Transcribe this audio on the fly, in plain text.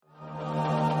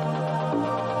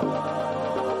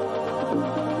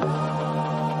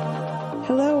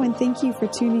and thank you for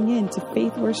tuning in to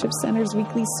Faith Worship Center's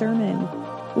weekly sermon.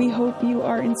 We hope you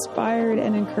are inspired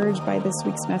and encouraged by this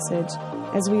week's message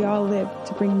as we all live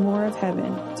to bring more of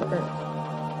heaven to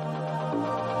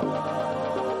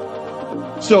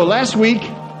earth. So last week,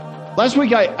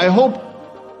 I hope,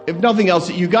 if nothing else,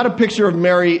 that you got a picture of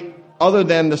Mary other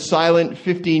than the silent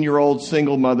 15-year-old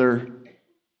single mother.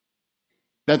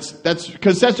 That's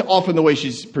because that's often the way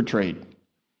she's portrayed,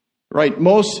 right?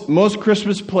 Most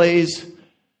Christmas plays,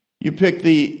 you pick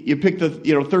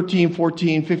the 13,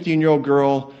 14, 15-year-old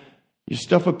girl, you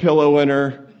stuff a pillow in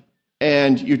her,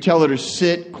 and you tell her to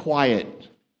sit quiet.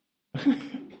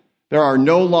 There are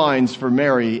no lines for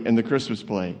Mary in the Christmas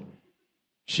play.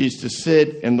 She's to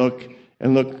sit and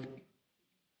look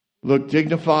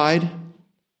dignified,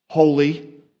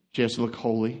 holy. She has to look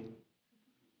holy.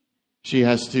 She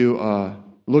has to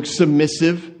look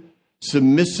submissive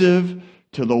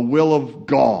to the will of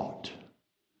God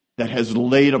that has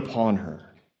laid upon her.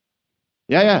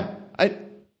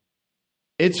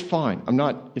 It's fine.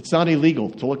 It's not illegal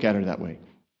to look at her that way.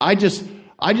 I just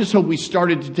hope we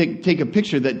started to take a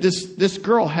picture that this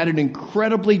girl had an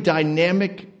incredibly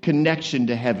dynamic connection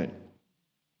to heaven.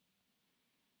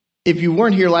 If you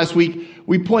weren't here last week,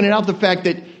 we pointed out the fact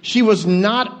that she was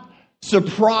not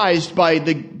surprised by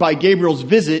Gabriel's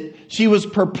visit. She was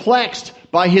perplexed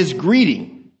by his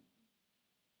greeting.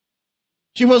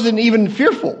 She wasn't even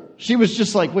fearful. She was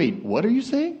just like, wait, what are you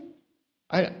saying?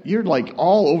 You're like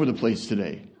all over the place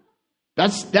today.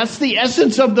 That's the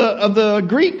essence of the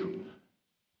Greek.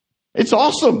 It's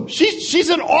awesome. She's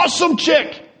an awesome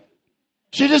chick.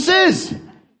 She just is.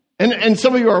 And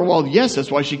some of you are, well, yes,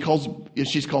 that's why she's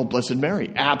called Blessed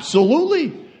Mary.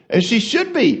 Absolutely. And she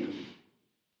should be.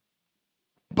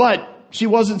 But she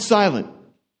wasn't silent.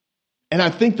 And I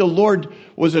think the Lord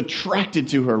was attracted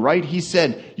to her, right? He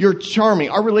said, you're charming.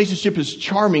 Our relationship is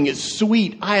charming. It's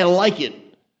sweet. I like it.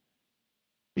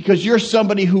 Because you're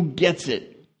somebody who gets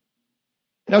it.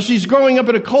 Now, she's growing up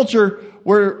in a culture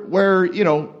where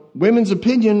women's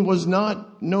opinion was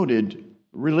not noted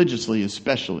religiously,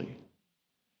 especially.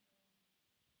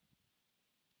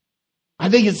 I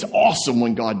think it's awesome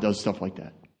when God does stuff like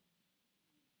that.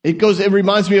 It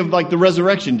reminds me of like the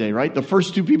resurrection day, right? The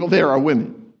first two people there are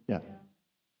women. Yeah.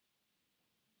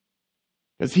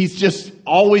 Because he's just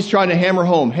always trying to hammer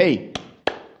home, hey,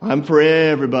 I'm for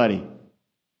everybody.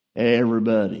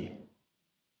 Everybody.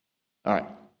 All right.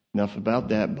 Enough about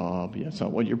that, Bob. Yeah, that's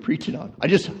not what you're preaching on.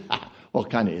 Well, it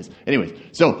kind of is. Anyways,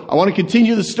 so I want to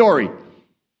continue the story.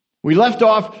 We left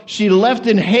off, she left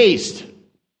in haste.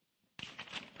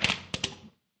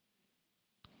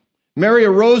 Mary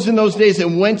arose in those days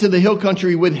and went to the hill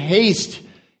country with haste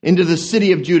into the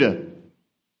city of Judah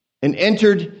and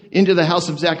entered into the house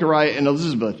of Zechariah and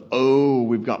Elizabeth. Oh,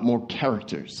 we've got more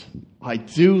characters. I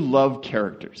do love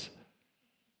characters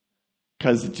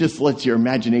because it just lets your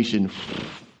imagination.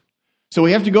 So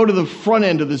we have to go to the front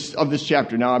end of this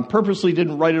chapter. Now, I purposely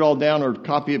didn't write it all down or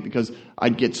copy it because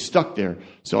I'd get stuck there.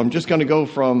 So I'm just going to go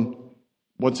from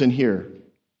what's in here.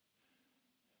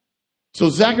 So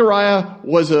Zechariah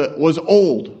was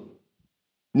old.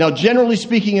 Now, generally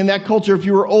speaking, in that culture, if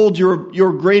you were old,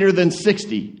 you're greater than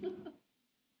 60.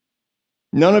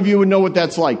 None of you would know what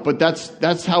that's like, but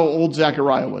that's how old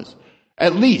Zechariah was.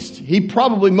 At least,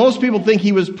 most people think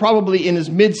he was probably in his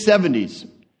mid-70s.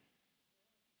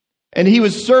 And he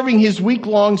was serving his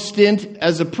week-long stint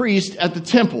as a priest at the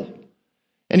temple.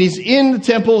 And he's in the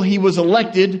temple. He was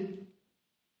elected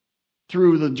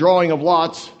through the drawing of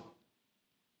lots.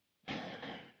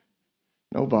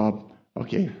 No, Bob.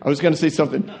 Okay. I was going to say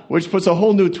something which puts a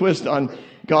whole new twist on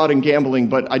God and gambling,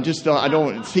 but I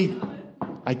don't see.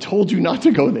 I told you not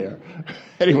to go there.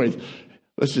 Anyways,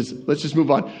 let's just move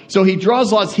on. So he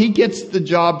draws lots. He gets the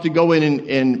job to go in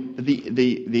and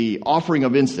the offering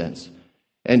of incense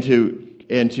and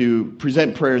to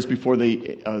present prayers before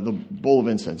the bowl of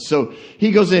incense. So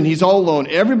he goes in. He's all alone.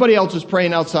 Everybody else is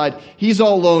praying outside. He's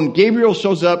all alone. Gabriel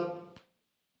shows up,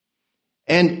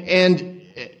 and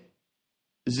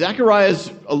Zechariah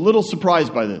is a little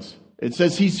surprised by this. It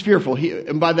says he's fearful.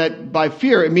 And by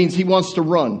fear, it means he wants to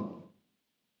run.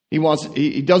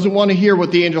 He doesn't want to hear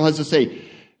what the angel has to say.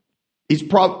 He's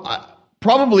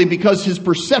probably because his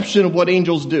perception of what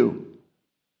angels do.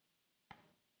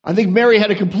 I think Mary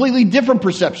had a completely different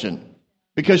perception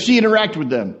because she interacted with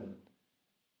them.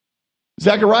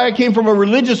 Zechariah came from a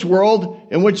religious world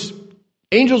in which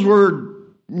angels were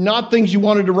not things you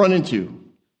wanted to run into.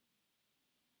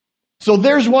 So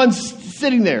there's one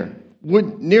sitting there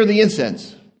near the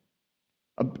incense,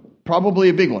 probably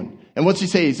a big one. And what's he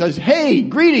say? He says, hey,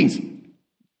 greetings.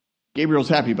 Gabriel's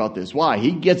happy about this. Why?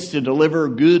 He gets to deliver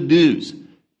good news.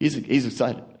 He's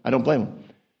excited. I don't blame him.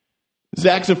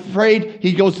 Zach's afraid.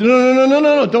 He goes,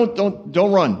 no,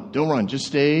 don't run. Don't run. Just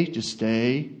stay.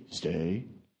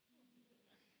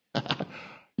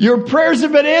 Your prayers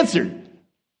have been answered,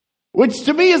 which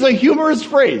to me is a humorous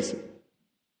phrase.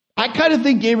 I kind of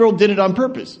think Gabriel did it on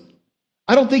purpose.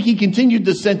 I don't think he continued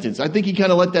the sentence. I think he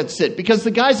kind of let that sit because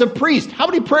the guy's a priest. How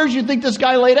many prayers do you think this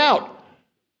guy laid out?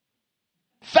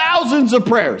 Thousands of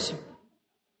prayers.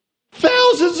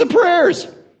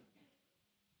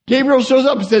 Gabriel shows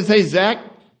up and says, hey, Zach,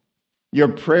 your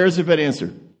prayers have been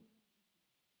answered.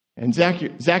 And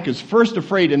Zach is first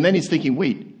afraid, and then he's thinking,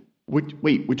 wait,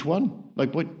 which one?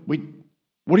 Like, what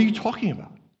are you talking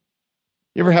about?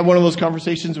 You ever have one of those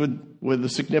conversations with a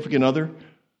significant other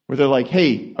where they're like,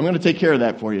 hey, I'm going to take care of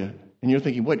that for you. And you're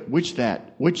thinking, which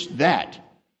that?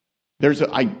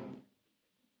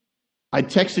 I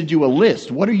texted you a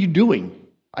list. What are you doing?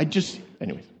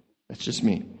 Anyways, that's just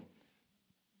me.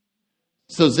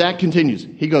 So Zach continues.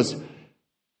 He goes,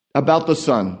 about the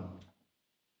son.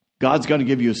 God's going to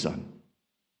give you a son.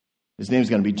 His name's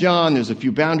going to be John. There's a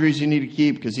few boundaries you need to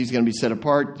keep because he's going to be set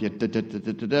apart. This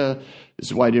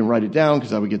is why I didn't write it down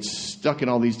because I would get stuck in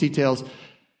all these details.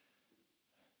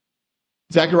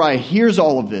 Zechariah hears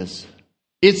all of this.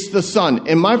 It's the son.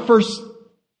 And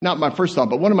not my first thought,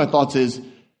 but one of my thoughts is,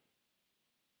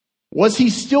 was he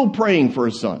still praying for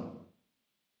a son?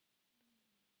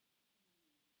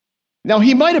 Now,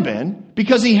 he might have been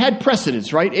because he had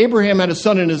precedence, right? Abraham had a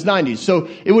son in his 90s. So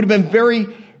it would have been very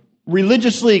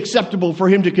religiously acceptable for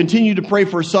him to continue to pray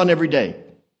for a son every day,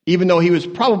 even though he was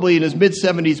probably in his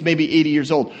mid-70s, maybe 80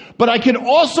 years old. But I can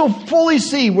also fully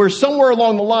see where somewhere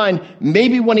along the line,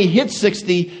 maybe when he hit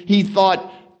 60, he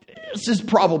thought, this is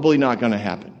probably not going to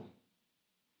happen.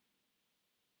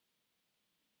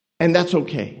 And that's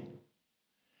okay.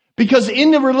 Because in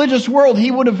the religious world,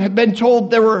 he would have been told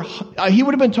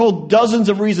dozens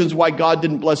of reasons why God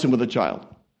didn't bless him with a child.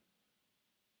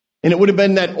 And it would have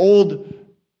been that old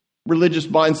religious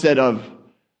mindset of,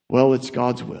 well, it's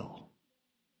God's will.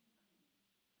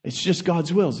 It's just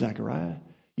God's will, Zechariah.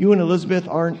 You and Elizabeth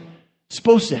aren't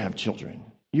supposed to have children.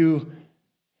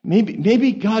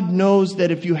 Maybe God knows that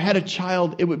if you had a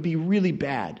child, it would be really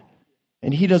bad.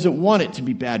 And he doesn't want it to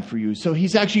be bad for you. So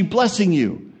he's actually blessing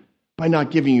you by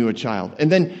not giving you a child.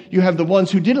 And then you have the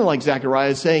ones who didn't like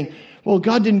Zechariah saying, well,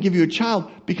 God didn't give you a child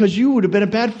because you would have been a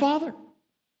bad father.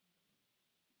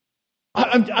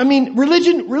 I mean,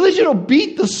 religion will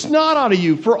beat the snot out of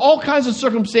you for all kinds of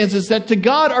circumstances that to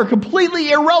God are completely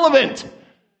irrelevant.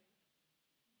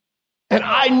 And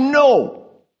I know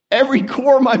every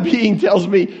core of my being tells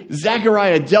me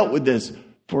Zechariah dealt with this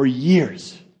for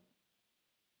years.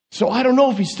 So I don't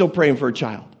know if he's still praying for a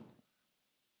child.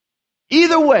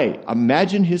 Either way,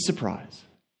 imagine his surprise.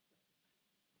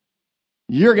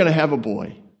 You're going to have a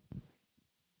boy.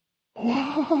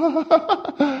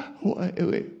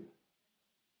 Wait.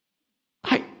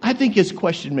 I think his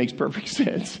question makes perfect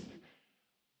sense.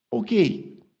 Okay,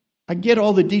 I get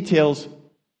all the details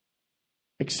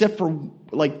except for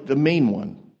like the main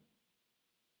one.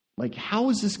 Like, how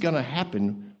is this going to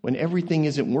happen when everything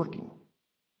isn't working?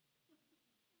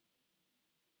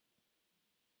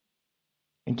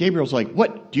 And Gabriel's like,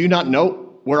 what? Do you not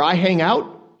know where I hang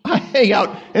out? I hang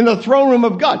out in the throne room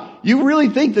of God. You really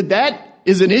think that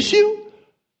is an issue?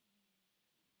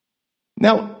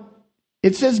 Now,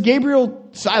 it says Gabriel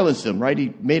silenced him, right?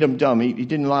 He made him dumb. He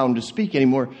didn't allow him to speak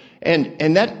anymore.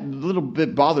 And that little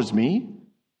bit bothers me.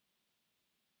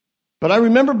 But I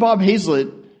remember Bob Hazlett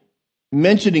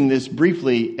mentioning this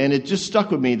briefly, and it just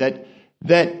stuck with me that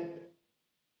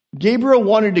Gabriel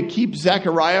wanted to keep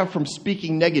Zechariah from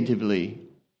speaking negatively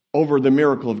over the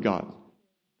miracle of God.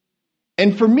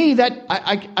 And for me, that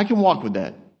I can walk with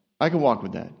that. I can walk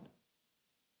with that.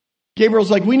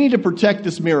 Gabriel's like, we need to protect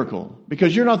this miracle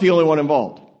because you're not the only one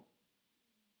involved.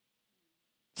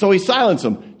 So he silenced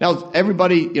him. Now,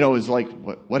 everybody, is like,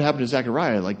 what happened to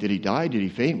Zechariah? Like, did he die? Did he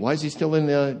faint? Why is he still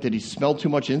did he smell too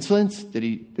much incense? Did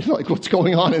he, what's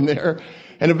going on in there?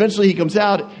 And eventually he comes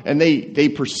out and they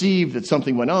perceive that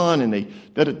something went on and they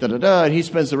and he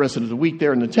spends the rest of the week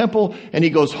there in the temple and he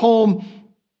goes home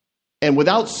and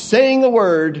without saying a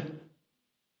word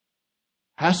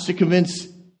has to convince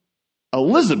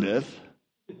Elizabeth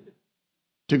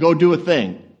to go do a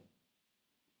thing.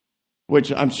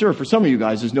 Which I'm sure for some of you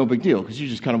guys is no big deal because you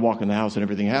just kind of walk in the house and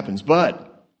everything happens.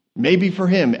 But maybe for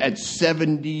him at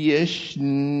 70-ish,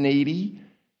 80,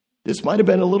 this might have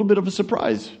been a little bit of a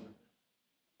surprise.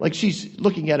 Like she's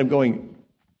looking at him going,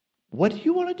 what do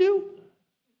you want to do?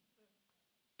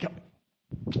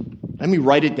 Let me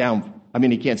write it down. I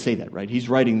mean, he can't say that, right? He's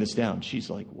writing this down. She's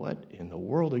like, what in the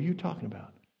world are you talking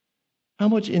about? how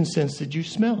much incense did you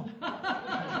smell?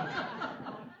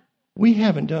 We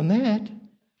haven't done that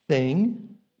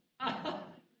thing.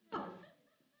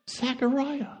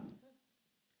 Zechariah,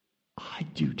 I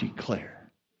do declare.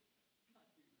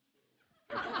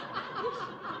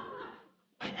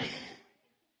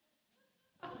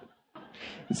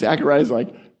 Zechariah's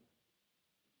like,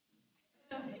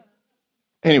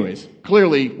 anyways,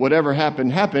 clearly whatever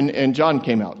happened, and John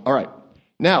came out. All right.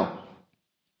 Now,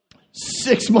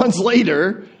 6 months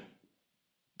later,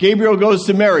 Gabriel goes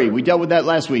to Mary. We dealt with that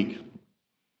last week.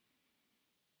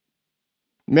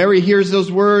 Mary hears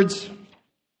those words.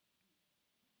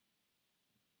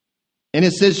 And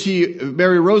it says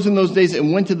Mary rose in those days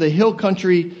and went to the hill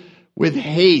country with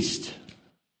haste.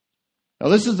 Now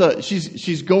this is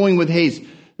she's going with haste.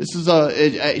 This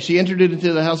is she entered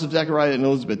into the house of Zechariah and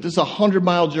Elizabeth. This is a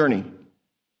 100-mile journey.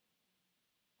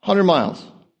 100 miles.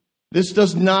 This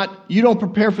does not, you don't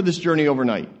prepare for this journey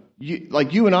overnight.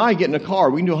 Like you and I get in a car,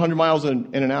 we can do 100 miles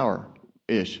in an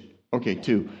hour-ish. Okay,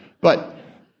 2. But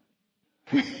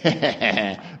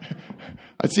I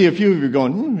see a few of you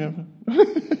going,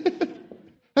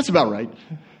 that's about right.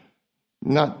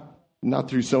 Not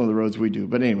through some of the roads we do.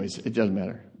 But anyways, it doesn't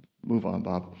matter. Move on,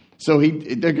 Bob. So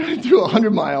they're going through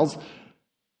 100 miles.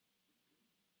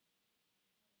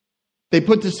 They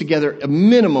put this together a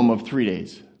minimum of 3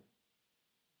 days.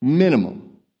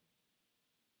 Minimum.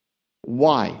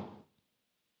 Why?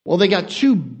 Well, they got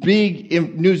 2 big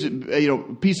news,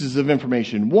 pieces of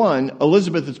information. One,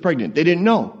 Elizabeth is pregnant. They didn't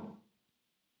know.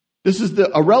 This is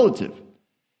a relative.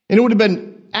 And it would have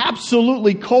been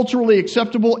absolutely culturally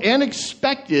acceptable and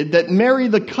expected that Mary,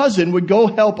 the cousin, would go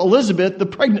help Elizabeth, the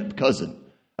pregnant cousin,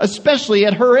 especially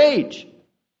at her age.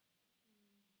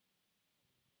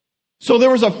 So there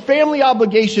was a family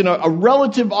obligation, a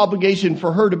relative obligation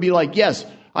for her to be like, yes,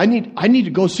 I need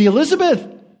to go see Elizabeth.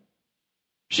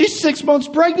 She's 6 months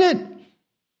pregnant.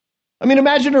 I mean,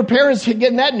 imagine her parents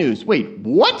getting that news. Wait,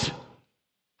 what?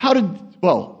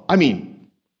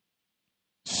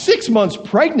 6 months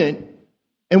pregnant,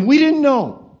 and we didn't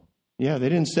know. Yeah, they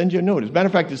didn't send you a note. As a matter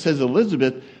of fact, it says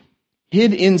Elizabeth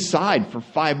hid inside for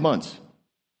 5 months.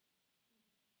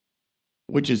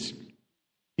 Which is,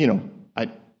 I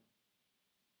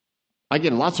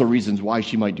get lots of reasons why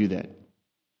she might do that.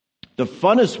 The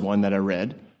funnest one that I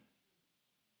read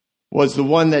was the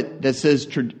one that says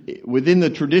within the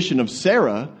tradition of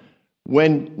Sarah,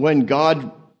 when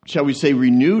God, shall we say,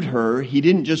 renewed her, he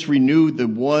didn't just renew the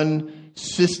one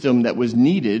system that was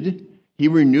needed, he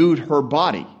renewed her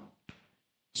body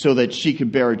so that she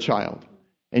could bear a child.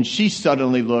 And she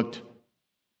suddenly looked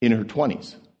in her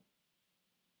 20s.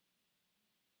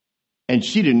 And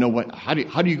she didn't know how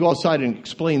do you go outside and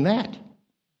explain that?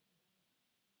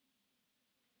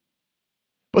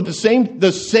 But the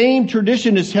same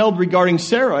tradition is held regarding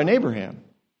Sarah and Abraham.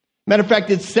 Matter of fact,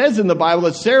 it says in the Bible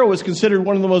that Sarah was considered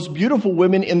one of the most beautiful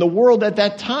women in the world at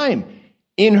that time,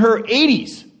 in her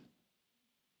 80s.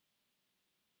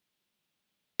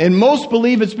 And most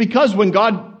believe it's because when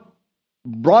God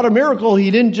brought a miracle, he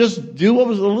didn't just do what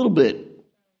was a little bit.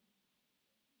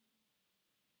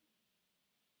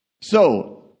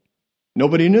 So,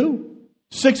 nobody knew.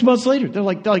 6 months later,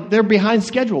 they're behind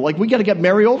schedule. Like, we got to get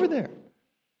Mary over there.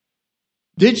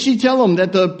 Did she tell him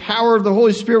that the power of the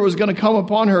Holy Spirit was going to come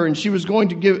upon her and she was going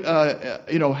to give,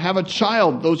 have a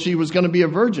child, though she was going to be a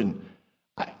virgin?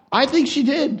 I think she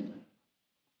did.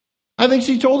 I think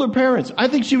she told her parents. I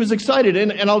think she was excited,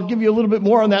 and I'll give you a little bit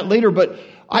more on that later. But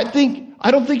I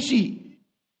don't think she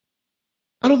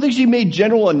made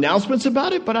general announcements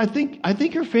about it. But I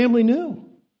think her family knew,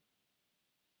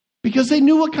 because they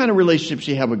knew what kind of relationship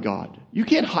she had with God. You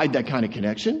can't hide that kind of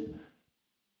connection.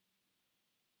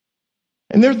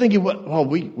 And they're thinking, well,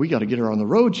 we got to get her on the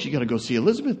road. She got to go see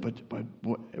Elizabeth, but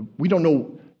we don't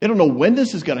know. They don't know when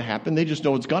this is going to happen. They just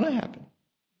know it's going to happen.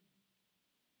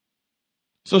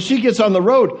 So she gets on the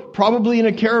road, probably in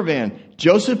a caravan.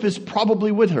 Joseph is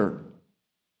probably with her.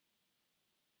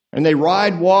 And they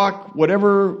ride, walk,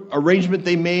 whatever arrangement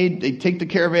they made. They take the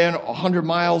caravan 100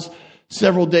 miles,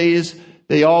 several days.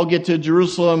 They all get to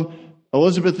Jerusalem.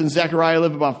 Elizabeth and Zechariah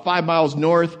live about 5 miles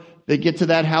north. They get to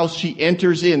that house. She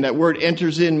enters in. That word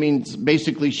enters in means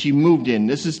basically she moved in.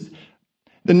 This is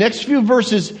the next few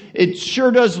verses. It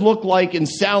sure does look like and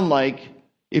sound like,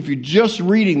 if you're just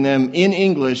reading them in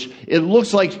English, it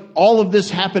looks like all of this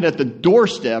happened at the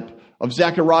doorstep of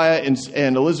Zechariah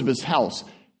and Elizabeth's house.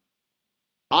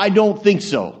 I don't think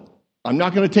so. I'm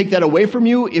not going to take that away from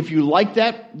you. If you like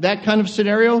that kind of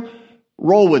scenario,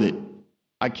 roll with it.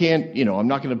 I can't, I'm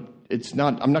not going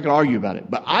to argue about it.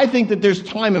 But I think that there's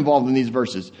time involved in these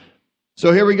verses.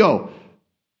 So here we go.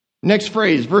 Next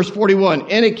phrase, verse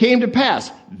 41. And it came to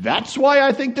pass. That's why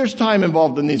I think there's time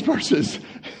involved in these verses.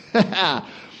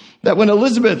 That when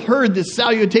Elizabeth heard the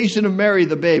salutation of Mary,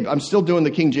 the babe, I'm still doing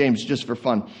the King James just for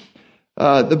fun.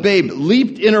 The babe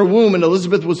leaped in her womb, and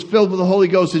Elizabeth was filled with the Holy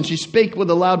Ghost, and she spake with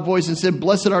a loud voice and said,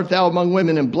 Blessed art thou among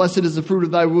women, and blessed is the fruit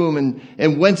of thy womb.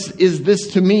 And whence is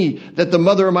this to me, that the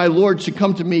mother of my Lord should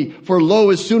come to me? For lo,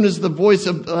 as soon as the voice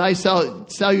of thy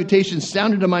salutation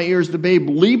sounded in my ears, the babe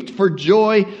leaped for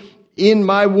joy in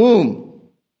my womb.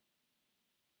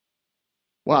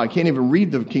 Wow, I can't even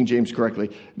read the King James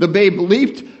correctly. The babe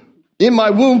leaped in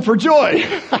my womb for joy.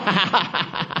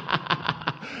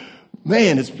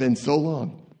 Man, it's been so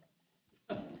long.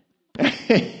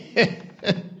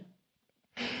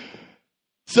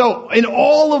 So, in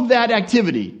all of that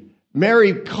activity,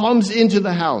 Mary comes into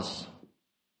the house.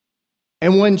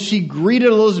 And when she greeted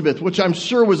Elizabeth, which I'm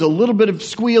sure was a little bit of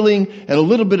squealing and a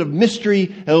little bit of mystery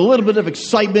and a little bit of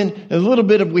excitement and a little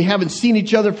bit of we haven't seen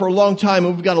each other for a long time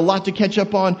and we've got a lot to catch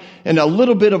up on, and a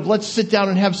little bit of let's sit down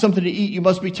and have something to eat, you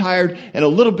must be tired, and a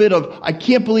little bit of I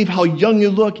can't believe how young you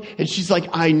look. And she's like,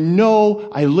 I know,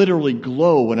 I literally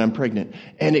glow when I'm pregnant.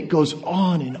 And it goes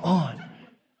on and on.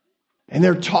 And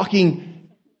they're talking,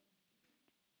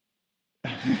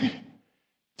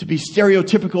 to be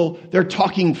stereotypical, they're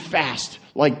talking fast,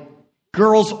 like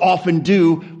girls often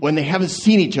do when they haven't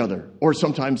seen each other. Or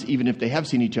sometimes, even if they have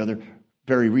seen each other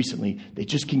very recently, they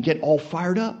just can get all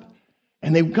fired up.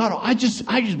 And they've got, I just,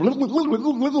 and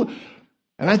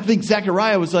I think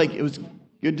Zechariah was like, it was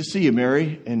good to see you,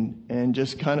 Mary. And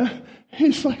just kind of,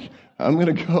 he's like, I'm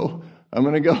going to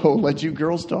go, let you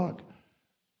girls talk.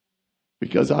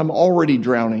 Because I'm already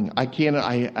drowning. I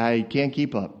can't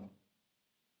keep up.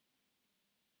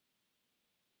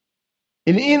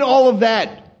 And in all of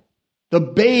that, the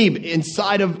babe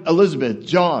inside of Elizabeth,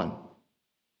 John,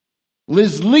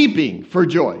 is leaping for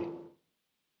joy.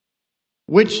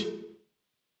 Which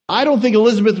I don't think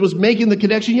Elizabeth was making the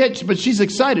connection yet, but she's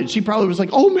excited. She probably was like,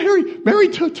 oh, Mary,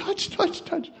 touch.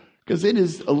 Because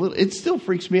it still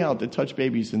freaks me out to touch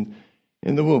babies in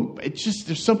the womb. It's just,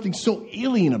 there's something so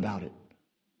alien about it.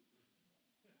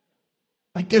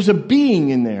 Like there's a being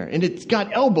in there, and it's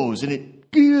got elbows, and it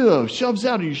shoves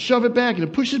out, and you shove it back, and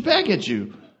it pushes back at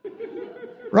you.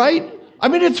 Right? I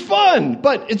mean, it's fun,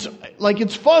 but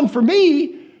it's fun for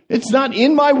me. It's not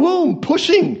in my womb,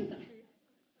 pushing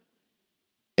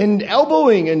and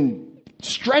elbowing and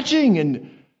stretching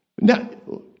and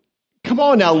come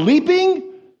on now,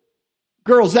 leaping?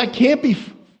 Girls, that can't be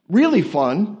really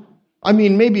fun. I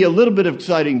mean, maybe a little bit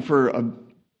exciting for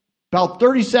about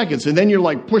 30 seconds, and then you're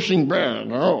like pushing back.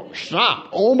 Oh, stop.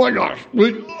 Oh my gosh.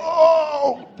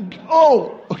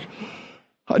 Oh,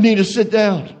 I need to sit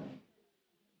down.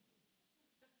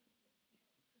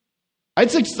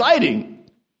 It's exciting.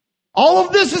 All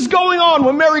of this is going on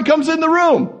when Mary comes in the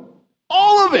room.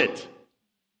 All of it.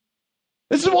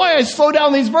 This is why I slow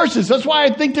down these verses. That's why I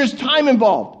think there's time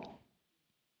involved.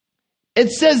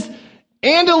 It says,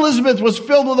 and Elizabeth was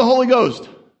filled with the Holy Ghost.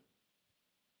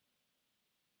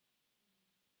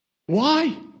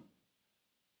 Why?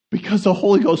 Because the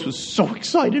Holy Ghost was so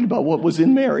excited about what was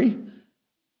in Mary.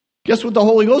 Guess what the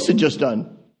Holy Ghost had just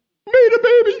done? Made a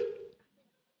baby.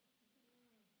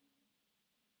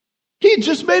 He had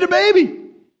just made a baby.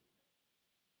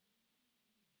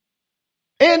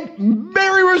 And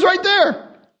Mary was right there.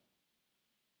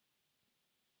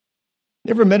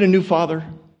 Never met a new father?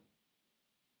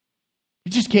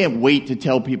 You just can't wait to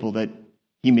tell people that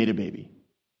he made a baby.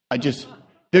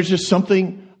 There's just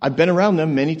something, I've been around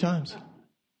them many times.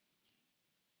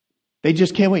 They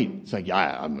just can't wait. It's like,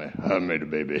 yeah, I made a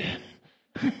baby.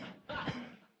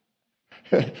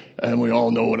 And we all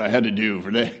know what I had to do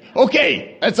for that.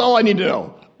 Okay, that's all I need to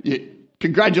know.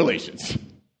 Congratulations.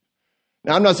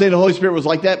 Now, I'm not saying the Holy Spirit was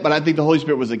like that, but I think the Holy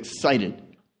Spirit was excited.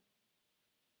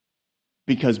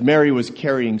 Because Mary was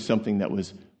carrying something that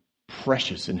was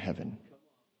precious in heaven.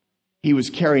 She was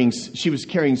carrying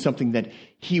something that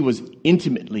he was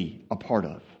intimately a part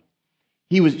of.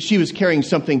 She was carrying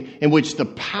something in which the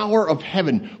power of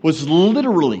heaven was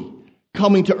literally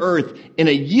coming to earth in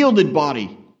a yielded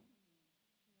body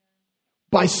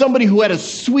by somebody who had a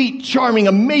sweet, charming,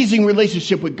 amazing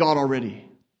relationship with God already.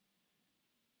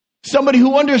 Somebody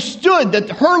who understood that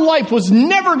her life was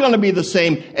never going to be the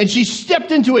same, and she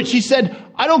stepped into it. She said,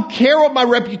 I don't care what my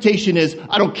reputation is.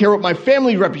 I don't care what my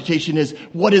family reputation is.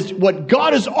 What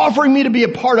God is offering me to be a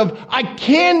part of, I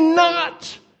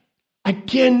cannot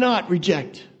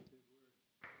reject.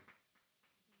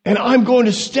 And I'm going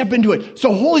to step into it.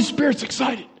 So Holy Spirit's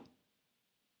excited.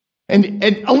 And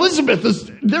Elizabeth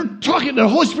they're talking, the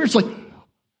Holy Spirit's like,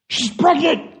 she's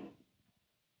pregnant.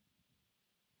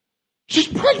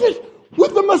 pregnant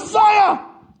with the Messiah.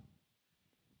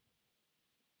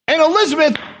 And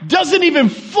Elizabeth doesn't even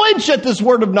flinch at this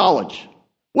word of knowledge,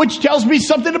 which tells me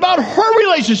something about her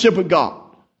relationship with God.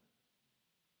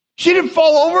 She didn't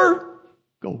fall over,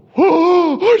 go,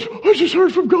 oh, I just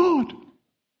heard from God.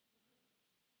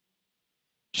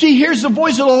 She hears the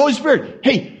voice of the Holy Spirit.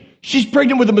 Hey, she's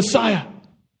pregnant with the Messiah.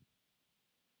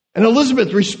 And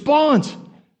Elizabeth responds.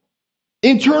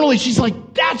 Internally, she's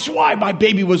like, that's why my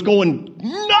baby was going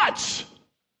nuts.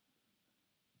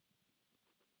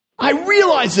 I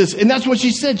realize this. And that's what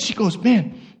she said. She goes,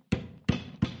 man,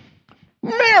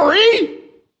 Mary,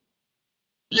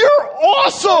 you're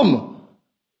awesome.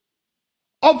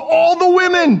 Of all the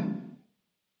women,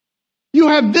 you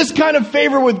have this kind of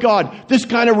favor with God, this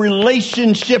kind of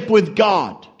relationship with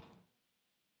God.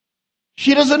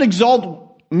 She doesn't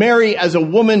exalt Mary as a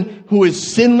woman who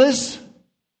is sinless,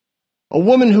 a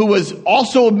woman who was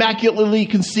also immaculately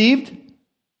conceived.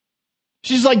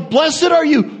 She's like, blessed are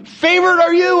you, favored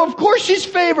are you. Of course she's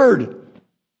favored.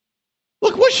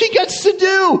 Look what she gets to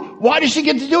do. Why does she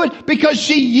get to do it? Because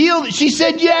she yielded. She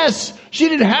said yes. She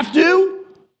didn't have to.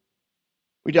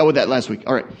 We dealt with that last week.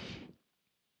 All right.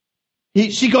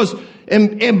 She goes,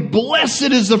 and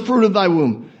blessed is the fruit of thy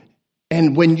womb.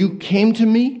 And when you came to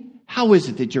me, how is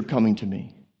it that you're coming to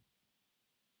me?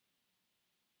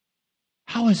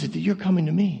 How is it that you're coming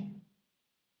to me?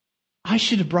 I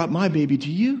should have brought my baby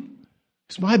to you,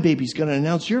 because my baby's going to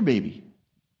announce your baby.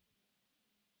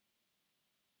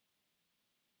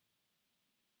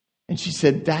 And she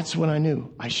said, that's when I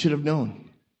knew. I should have known.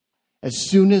 As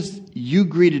soon as you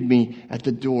greeted me at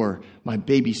the door, my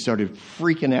baby started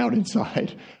freaking out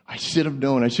inside. I should have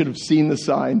known. I should have seen the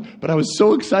sign. But I was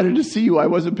so excited to see you, I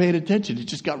wasn't paying attention. It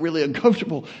just got really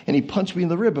uncomfortable. And he punched me in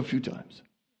the rib a few times.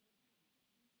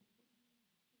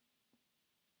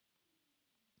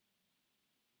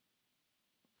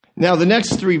 Now, the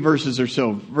next three verses or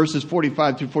so, verses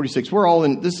 45 through 46, we're all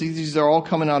in this. These are all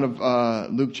coming out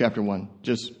of Luke chapter 1.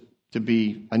 Just to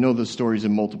be, I know the story's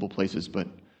in multiple places, but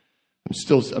I'm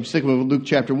sticking with Luke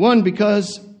chapter 1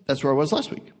 because that's where I was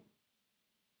last week.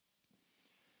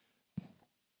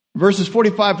 Verses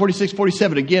 45, 46,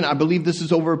 47. Again, I believe this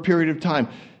is over a period of time.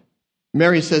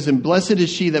 Mary says, and blessed is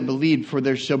she that believed, for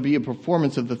there shall be a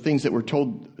performance of the things that were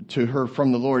told to her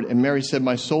from the Lord. And Mary said,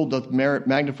 my soul doth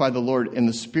magnify the Lord, and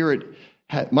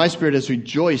my spirit has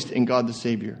rejoiced in God the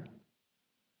Savior.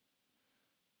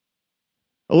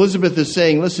 Elizabeth is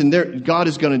saying, listen, God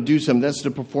is going to do something. That's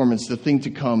the performance, the thing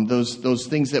to come, those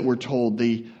things that we're told.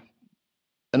 In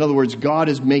other words, God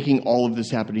is making all of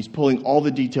this happen. He's pulling all the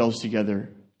details together.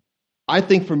 I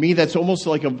think for me, that's almost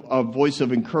like a voice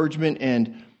of encouragement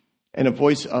and a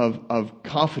voice of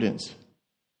confidence.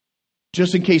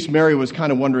 Just in case Mary was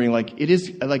kind of wondering,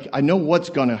 I know what's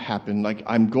going to happen. Like,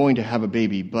 I'm going to have a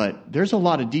baby, but there's a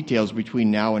lot of details between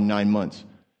now and 9 months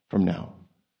from now.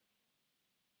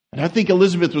 And I think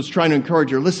Elizabeth was trying to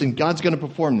encourage her, listen, God's going to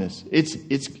perform this.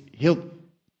 He'll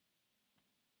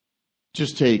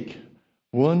just take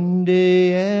one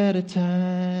day at a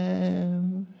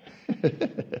time.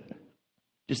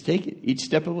 Just take it, each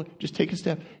step of it. Just take a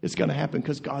step. It's going to happen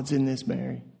because God's in this,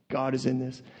 Mary. God is in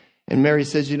this. And Mary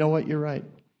says, you know what? You're right.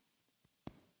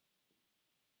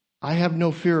 I have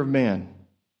no fear of man.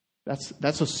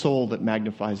 That's a soul that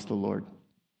magnifies the Lord.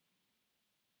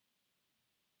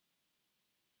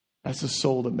 That's a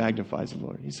soul that magnifies the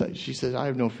Lord. She says, I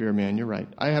have no fear of man. You're right.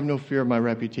 I have no fear of my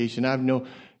reputation. I have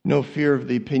no fear of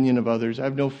the opinion of others. I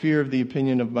have no fear of the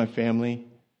opinion of my family.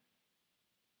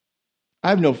 I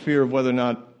have no fear of whether or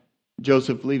not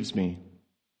Joseph leaves me,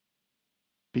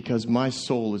 because my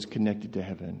soul is connected to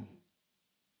heaven.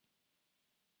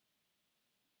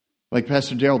 Like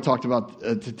Pastor Darrell talked about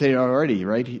today already,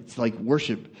 right? It's like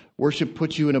worship. Worship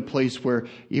puts you in a place where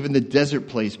even the desert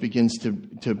place begins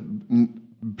to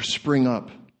spring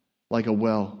up like a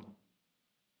well.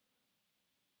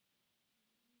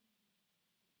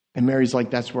 And Mary's like,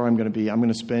 that's where I'm going to be.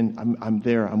 I'm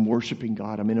there. I'm worshiping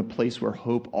God. I'm in a place where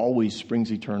hope always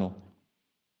springs eternal.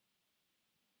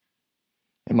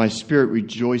 And my spirit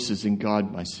rejoices in God,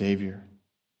 my Savior.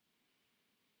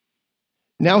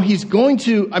 Now he's going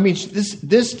to,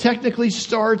 this technically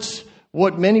starts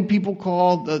what many people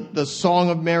call the Song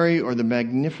of Mary, or the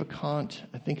Magnificat,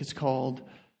 I think it's called.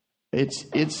 It's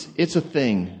a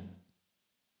thing.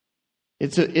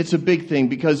 It's a big thing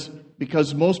because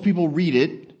most people read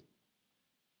it.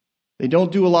 They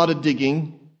don't do a lot of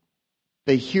digging.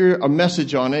 They hear a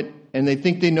message on it and they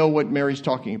think they know what Mary's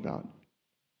talking about.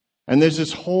 And there's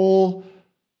this whole,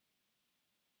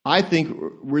 I think,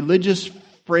 religious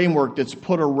framework that's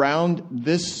put around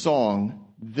this song,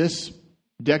 this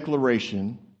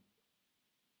declaration,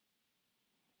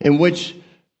 in which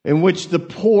the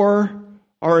poor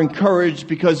are encouraged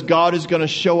because God is going to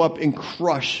show up and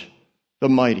crush the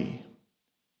mighty.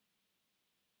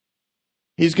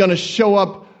 He's going to show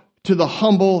up to the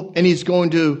humble, and he's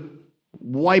going to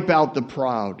wipe out the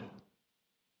proud.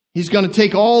 He's going to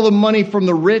take all the money from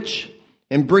the rich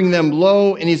and bring them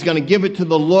low, and he's going to give it to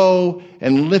the low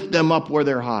and lift them up where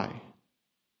they're high.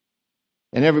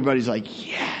 And everybody's like,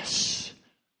 yes.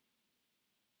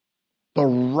 The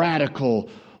radical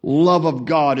love of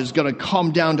God is going to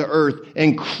come down to earth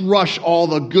and crush all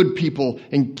the good people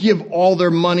and give all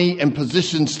their money and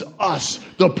positions to us,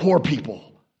 the poor people.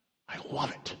 I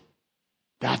love it.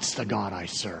 That's the God I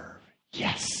serve.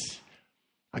 Yes.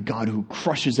 A God who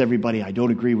crushes everybody I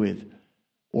don't agree with,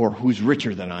 or who's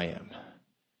richer than I am.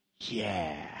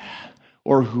 Yeah.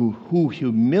 Or who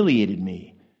humiliated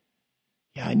me.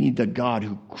 Yeah, I need the God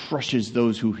who crushes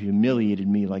those who humiliated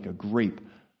me like a grape.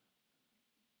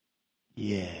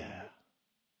 Yeah.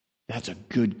 That's a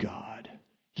good God.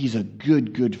 He's a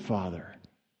good, good Father.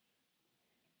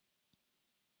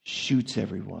 Shoots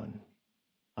everyone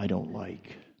I don't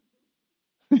like.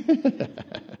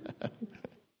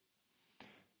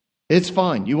 It's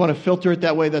fine. You want to filter it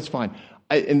that way? That's fine.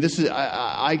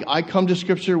 I come to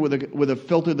Scripture with a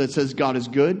filter that says God is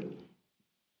good,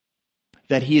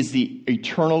 that He is the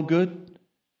eternal good,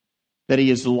 that He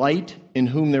is light in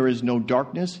whom there is no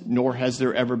darkness, nor has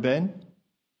there ever been.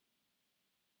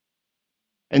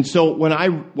 And so when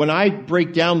I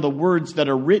break down the words that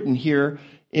are written here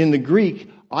in the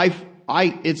Greek,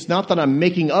 it's not that I'm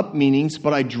making up meanings,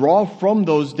 but I draw from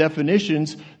those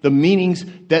definitions the meanings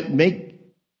that make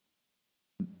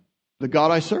the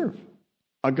God I serve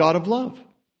a God of love.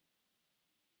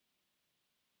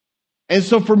 And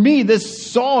so for me,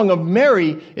 this song of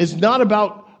Mary is not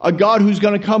about a God who's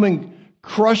going to come and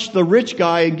crush the rich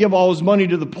guy and give all his money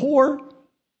to the poor.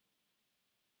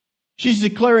 She's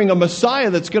declaring a Messiah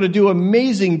that's going to do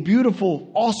amazing,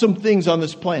 beautiful, awesome things on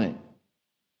this planet.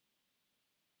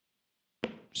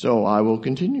 So I will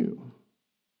continue.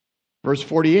 Verse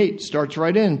 48 starts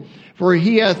right in. For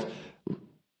he hath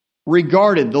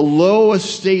regarded the low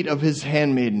estate of his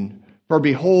handmaiden. For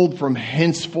behold, from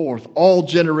henceforth all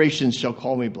generations shall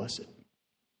call me blessed.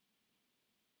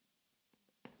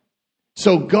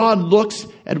 So God looks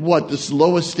at what? This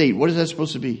low estate. What is that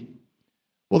supposed to be?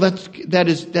 Well,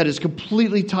 that is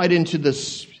completely tied into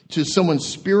to someone's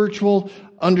spiritual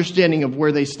understanding of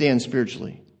where they stand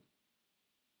spiritually.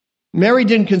 Mary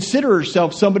didn't consider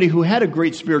herself somebody who had a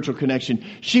great spiritual connection.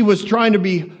 She was trying to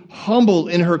be humble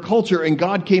in her culture, and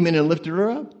God came in and lifted her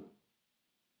up.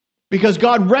 Because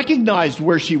God recognized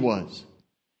where she was.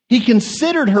 He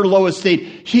considered her low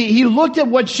estate. He looked at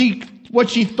what she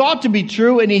thought to be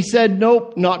true, and he said,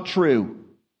 nope, not true.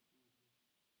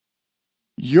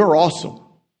 You're awesome,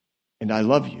 and I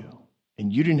love you,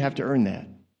 and you didn't have to earn that.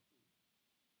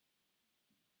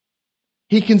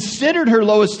 He considered her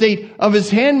low estate of his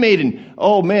handmaiden.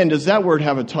 Oh man, does that word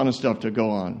have a ton of stuff to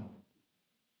go on.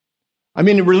 I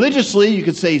mean, religiously, you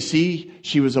could say, see,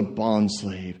 she was a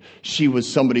bondslave. She was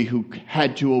somebody who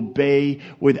had to obey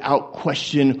without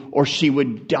question or she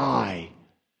would die.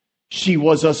 She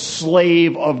was a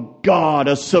slave of God,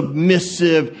 a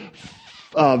submissive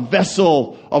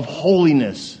vessel of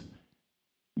holiness.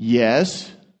 Yes.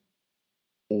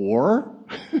 Or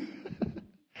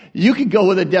you could go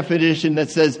with a definition that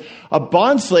says a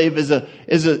bondslave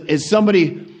is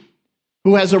somebody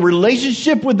who has a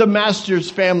relationship with the master's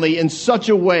family in such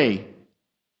a way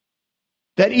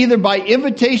that either by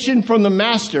invitation from the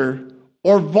master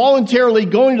or voluntarily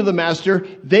going to the master,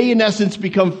 they in essence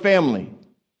become family.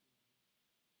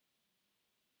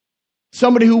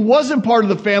 Somebody who wasn't part of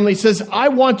the family says, I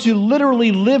want to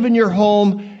literally live in your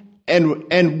home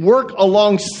and work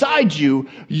alongside you.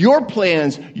 Your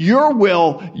plans, your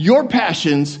will, your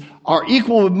passions are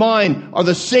equal with mine, are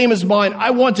the same as mine. I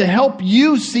want to help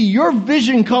you see your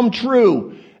vision come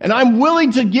true. And I'm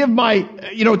willing to give my,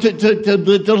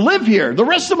 to live here the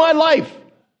rest of my life.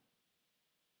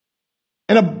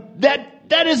 And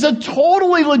that is a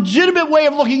totally legitimate way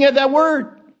of looking at that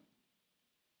word.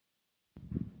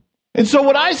 And so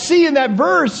what I see in that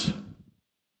verse,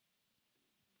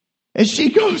 and she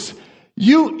goes,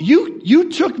 you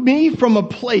took me from a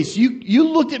place. You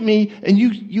looked at me and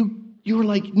you were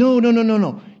like,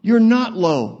 no. You're not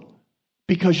low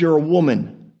because you're a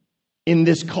woman in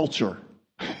this culture.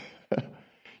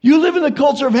 You live in the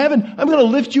culture of heaven. I'm going to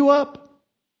lift you up.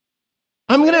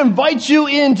 I'm going to invite you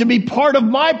in to be part of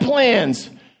my plans,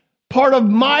 part of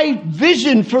my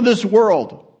vision for this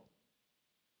world.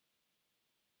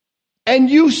 And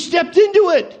you stepped into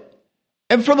it.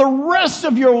 And for the rest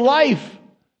of your life,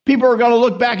 People are going to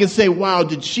look back and say, wow,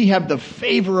 did she have the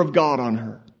favor of God on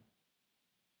her?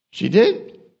 She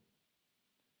did.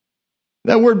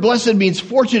 That word blessed means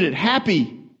fortunate, happy.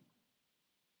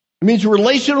 It means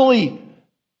relationally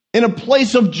in a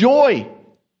place of joy.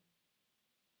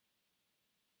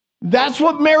 That's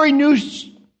what Mary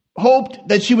hoped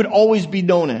that she would always be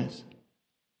known as.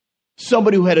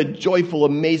 Somebody who had a joyful,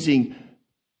 amazing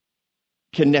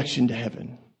connection to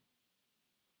heaven.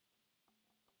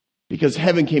 Because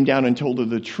heaven came down and told her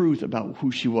the truth about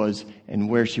who she was and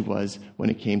where she was when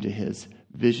it came to his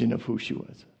vision of who she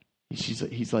was.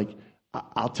 He's like,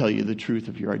 I'll tell you the truth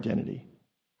of your identity.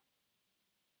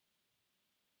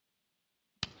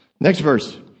 Next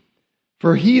verse.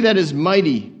 For he that is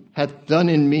mighty hath done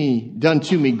to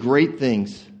me great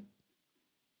things.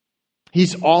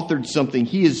 He's authored something.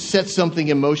 He has set something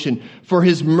in motion. For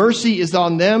his mercy is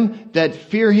on them that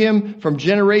fear him from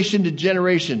generation to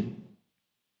generation.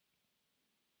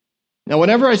 Now,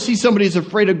 whenever I see somebody who's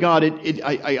afraid of God,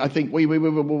 I think, wait,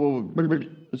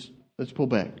 let's pull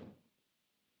back.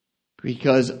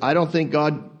 Because I don't think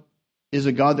God is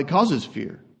a God that causes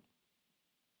fear.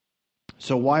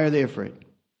 So why are they afraid?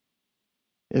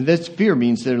 And this fear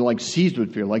means they're like seized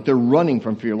with fear, like they're running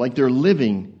from fear, like they're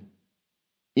living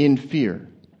in fear.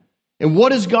 And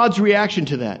what is God's reaction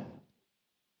to that?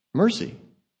 Mercy.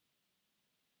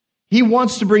 He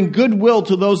wants to bring goodwill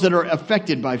to those that are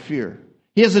affected by fear.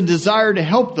 He has a desire to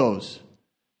help those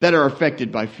that are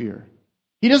affected by fear.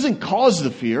 He doesn't cause the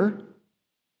fear.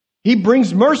 He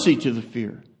brings mercy to the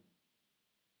fear.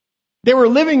 They were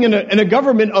living in a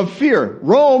government of fear.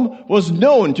 Rome was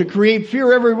known to create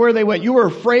fear everywhere they went. You were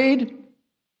afraid.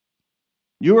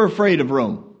 You were afraid of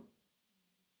Rome.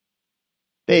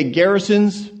 They had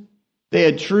garrisons. They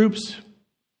had troops.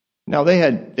 Now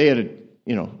there's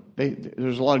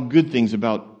a lot of good things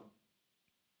about.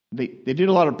 They did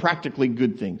a lot of practically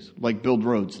good things, like build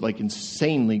roads, like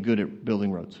insanely good at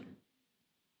building roads.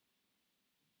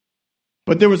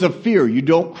 But there was a fear. You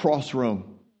don't cross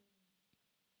Rome.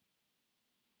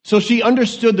 So she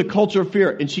understood the culture of fear,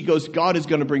 and she goes, God is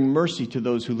going to bring mercy to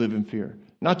those who live in fear.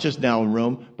 Not just now in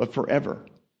Rome, but forever.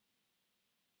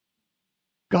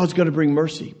 God's going to bring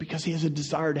mercy because he has a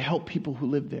desire to help people who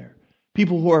live there.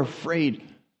 People who are afraid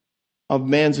of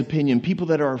man's opinion. People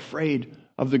that are afraid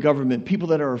of the government. People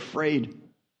that are afraid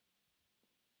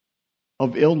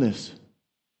of illness.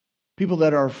 People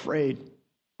that are afraid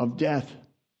of death.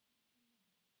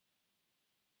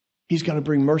 He's going to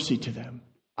bring mercy to them.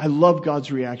 I love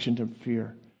God's reaction to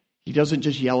fear. He doesn't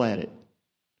just yell at it.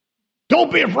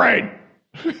 Don't be afraid.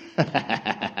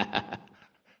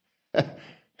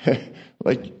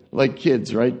 like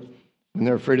kids, right? When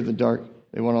they're afraid of the dark,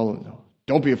 they want all no.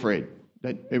 Don't be afraid.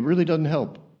 It really doesn't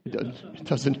help. It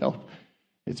doesn't help.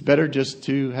 It's better just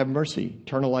to have mercy.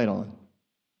 Turn a light on.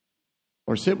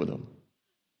 Or sit with them.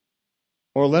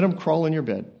 Or let them crawl in your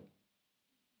bed.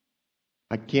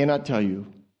 I cannot tell you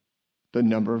the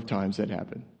number of times that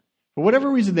happened. For whatever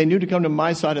reason, they knew to come to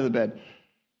my side of the bed.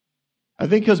 I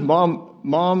think because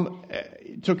mom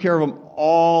took care of them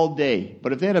all day.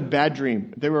 But if they had a bad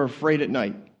dream, they were afraid at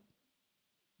night.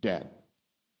 Dad.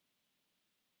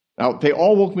 Now, they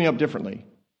all woke me up differently.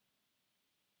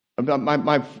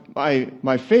 My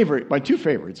two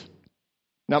favorites,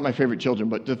 not my favorite children,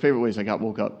 but the favorite ways I got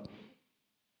woke up.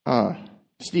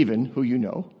 Stephen, who you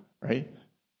know, right?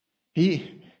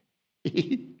 He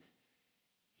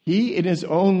in his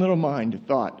own little mind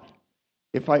thought,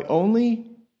 if I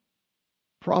only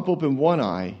prop open one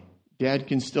eye, Dad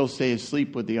can still stay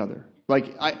asleep with the other.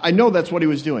 Like, I know that's what he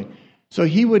was doing. So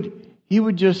he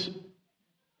would just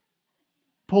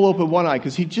pull open one eye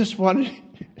because he just wanted...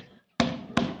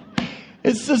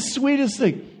 It's the sweetest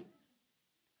thing.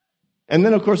 And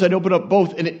then, of course, I'd open up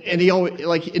both, and he always,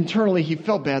 like, internally, he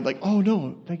felt bad, like, oh,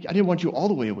 no, I didn't want you all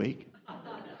the way awake.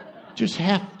 Just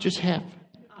half.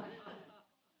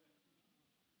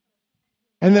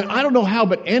 And then, I don't know how,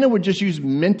 but Anna would just use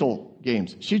mental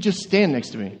games. She'd just stand next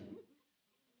to me.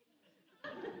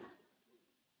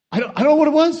 I don't know what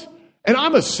it was. And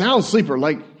I'm a sound sleeper,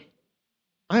 like,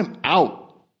 I'm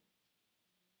out.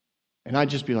 And I'd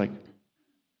just be like,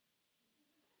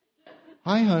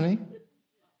 hi, honey.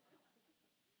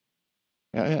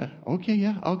 Yeah. Okay,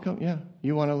 yeah, I'll come. Yeah.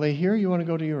 You want to lay here? You want to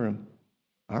go to your room?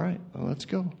 All right, well, let's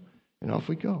go. And off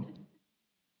we go.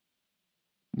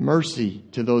 Mercy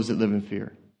to those that live in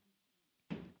fear.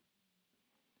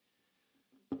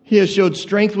 He has showed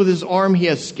strength with his arm. He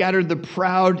has scattered the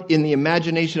proud in the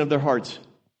imagination of their hearts.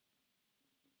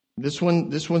 This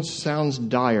one sounds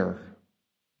dire.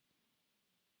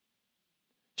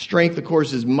 Strength, of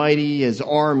course, is mighty. His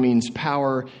arm means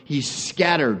power. He's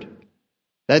scattered.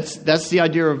 That's the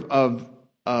idea of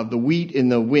the wheat in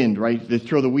the wind, right? They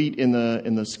throw the wheat in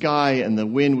the sky, and the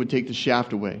wind would take the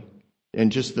shaft away,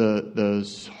 and just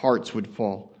the hearts would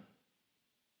fall.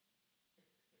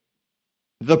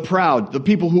 The proud, the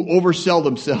people who oversell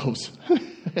themselves,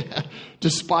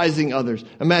 despising others.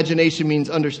 Imagination means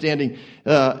understanding,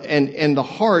 and the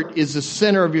heart is the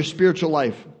center of your spiritual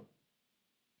life.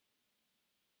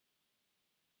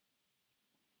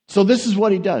 So this is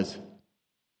what he does.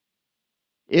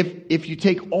 If you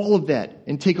take all of that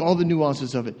and take all the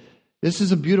nuances of it, this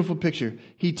is a beautiful picture.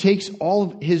 He takes all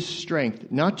of his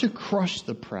strength, not to crush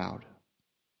the proud,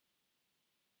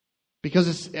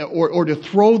 because or to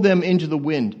throw them into the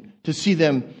wind, to see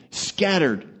them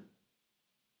scattered.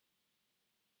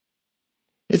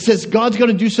 It says God's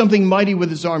going to do something mighty with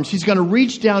his arms. He's going to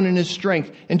reach down in his strength,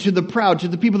 and to the proud, to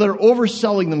the people that are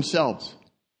overselling themselves,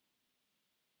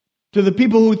 to the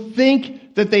people who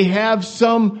think that they have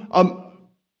some...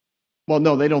 well,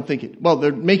 no, they don't think it. Well,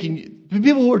 the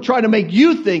people who are trying to make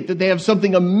you think that they have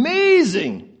something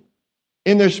amazing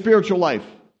in their spiritual life,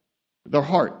 their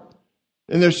heart,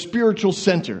 in their spiritual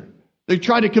center. They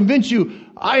try to convince you,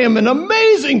 I am an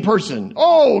amazing person.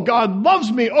 Oh, God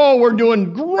loves me. Oh, we're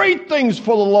doing great things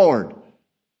for the Lord.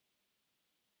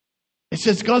 It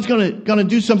says God's going to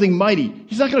do something mighty.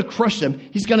 He's not going to crush them.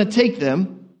 He's going to take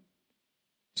them.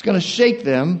 He's going to shake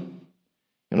them.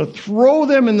 Going to throw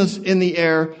them in the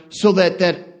air so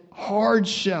that hard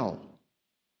shell,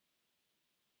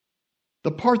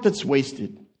 the part that's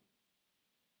wasted,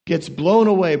 gets blown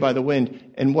away by the wind,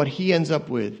 and what he ends up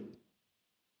with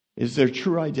is their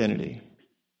true identity,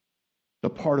 the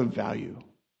part of value.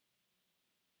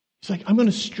 He's like, I'm going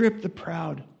to strip the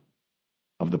proud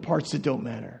of the parts that don't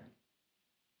matter.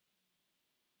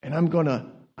 And I'm going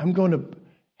to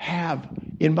have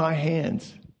in my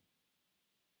hands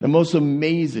the most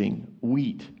amazing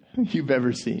wheat you've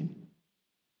ever seen.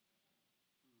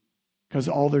 Because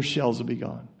all their shells will be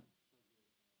gone.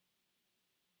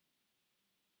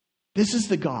 This is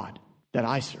the God that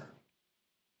I serve.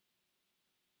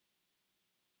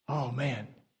 Oh man,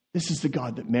 this is the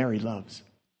God that Mary loves.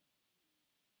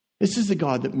 This is the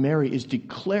God that Mary is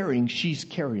declaring she's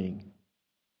carrying,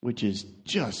 which is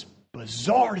just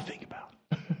bizarre to think about.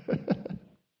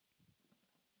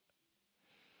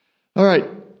 All right.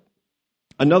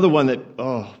 Another one that,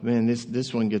 oh man,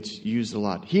 this one gets used a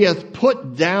lot. He hath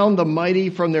put down the mighty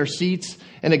from their seats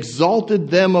and exalted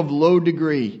them of low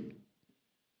degree.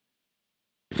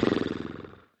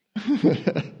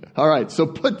 All right, so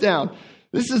put down.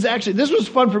 This was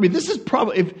fun for me. This is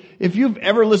probably, if you've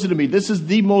ever listened to me, this is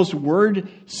the most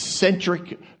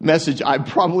word-centric message I've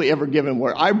probably ever given,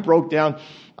 where I broke down.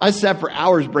 I sat for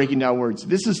hours breaking down words.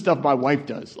 This is stuff my wife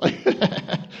does.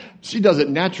 She does it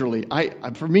naturally.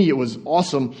 For me, it was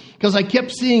awesome because I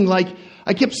kept seeing, that's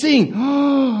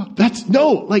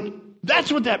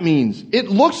what that means. It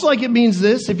looks like it means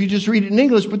this if you just read it in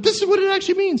English, but this is what it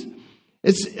actually means.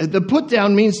 The put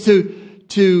down means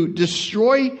to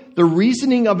destroy the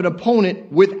reasoning of an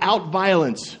opponent without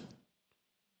violence.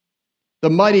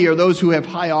 The mighty are those who have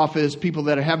high office, people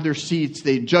that have their seats,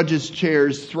 judges'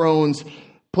 chairs, thrones,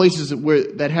 places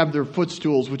that have their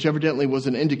footstools, which evidently was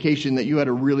an indication that you had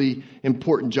a really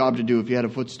important job to do if you had a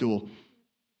footstool.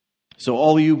 So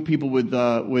all you people with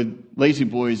lazy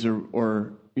boys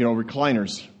or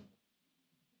recliners,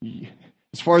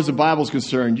 as far as the Bible's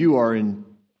concerned, you are in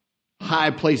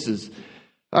high places.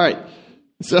 All right.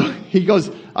 So he goes,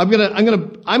 I'm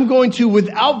going to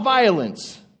without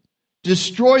violence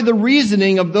destroy the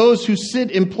reasoning of those who sit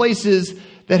in places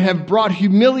that have brought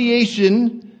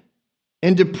humiliation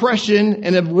and depression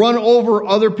and have run over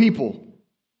other people.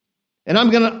 And I'm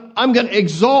going to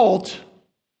exalt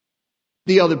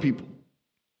the other people.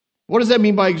 What does that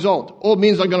mean by exalt? Oh, it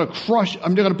means I'm going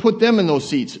to put them in those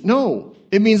seats. No,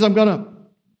 it means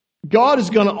God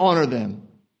is going to honor them.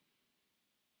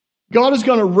 God is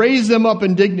going to raise them up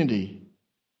in dignity.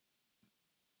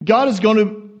 God is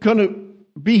going to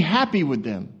be happy with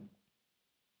them.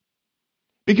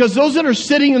 Because those that are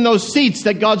sitting in those seats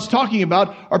that God's talking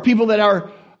about are people that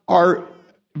are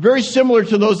very similar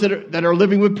to those that are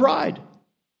living with pride.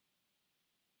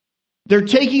 They're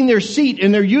taking their seat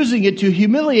and they're using it to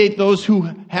humiliate those who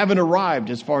haven't arrived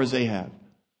as far as they have.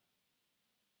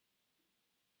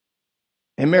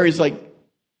 And Mary's like,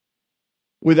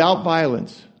 without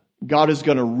violence, God is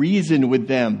going to reason with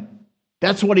them.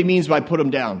 That's what he means by put them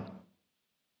down.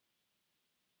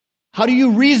 How do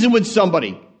you reason with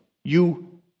somebody? You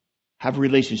have a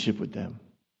relationship with them.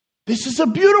 This is a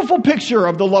beautiful picture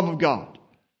of the love of God.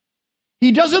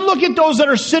 He doesn't look at those that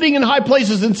are sitting in high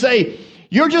places and say,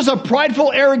 you're just a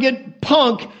prideful, arrogant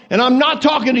punk, and I'm not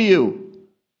talking to you.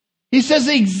 He says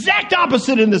the exact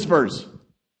opposite in this verse.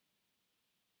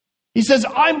 He says,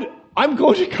 I'm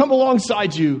going to come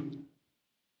alongside you.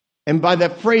 And by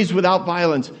that phrase, without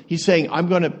violence, he's saying, I'm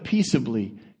going to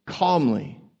peaceably,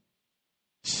 calmly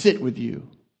sit with you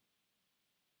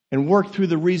and work through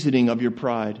the reasoning of your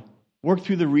pride. Work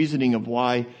through the reasoning of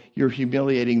why you're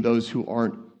humiliating those who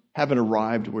haven't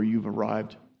arrived where you've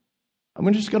arrived.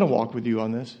 I'm just going to walk with you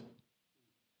on this.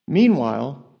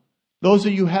 Meanwhile, those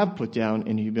that you have put down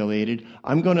and humiliated,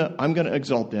 I'm going to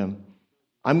exalt them.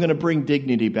 I'm going to bring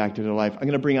dignity back to their life. I'm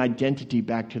going to bring identity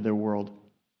back to their world.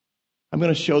 I'm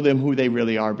going to show them who they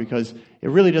really are, because it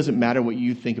really doesn't matter what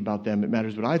you think about them. It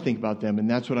matters what I think about them, and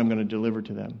that's what I'm going to deliver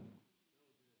to them.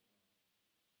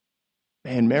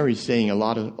 Man, Mary's saying a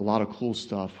lot of cool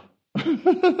stuff.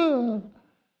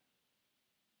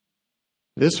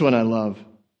 This one I love.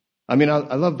 I mean,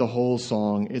 I love the whole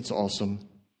song. It's awesome.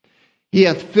 He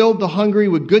hath filled the hungry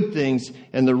with good things,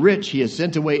 and the rich he has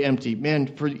sent away empty.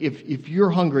 Man, if you're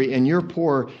hungry and you're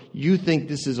poor, you think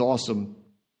this is awesome.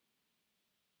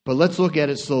 But let's look at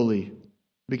it slowly,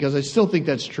 because I still think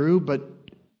that's true, but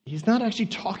he's not actually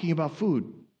talking about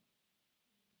food.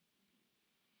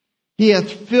 He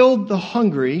hath filled the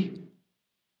hungry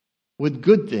with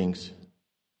good things.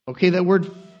 Okay, that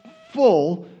word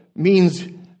full means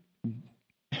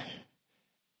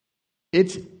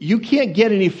you can't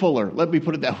get any fuller. Let me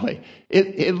put it that way.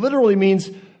 It literally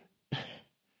means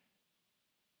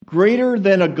greater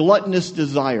than a gluttonous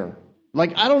desire.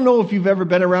 Like, I don't know if you've ever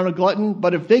been around a glutton,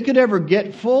 but if they could ever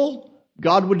get full,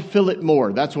 God would fill it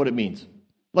more. That's what it means.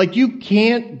 Like, you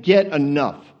can't get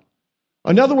enough.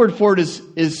 Another word for it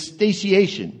is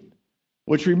satiation,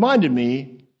 which reminded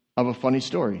me of a funny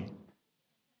story.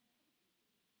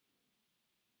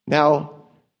 Now,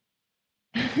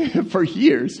 for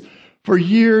years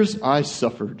I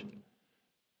suffered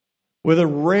with a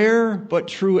rare but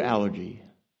true allergy,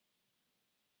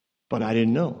 but I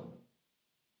didn't know.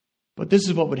 But this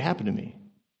is what would happen to me.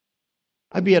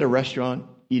 I'd be at a restaurant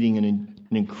eating an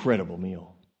incredible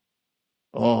meal.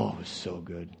 Oh, it was so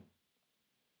good.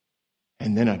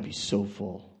 And then I'd be so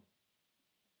full.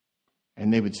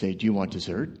 And they would say, do you want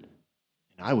dessert? And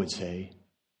I would say,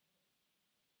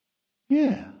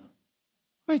 yeah,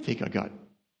 I think I got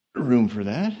room for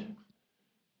that.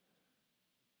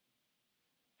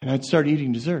 And I'd start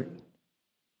eating dessert.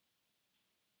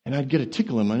 And I'd get a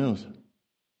tickle in my nose.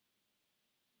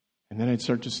 And then I'd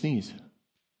start to sneeze.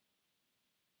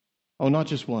 Oh, not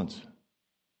just once.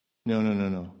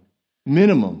 No.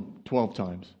 Minimum 12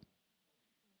 times.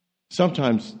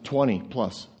 Sometimes 20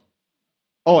 plus.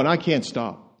 Oh, and I can't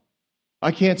stop.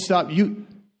 I can't stop. You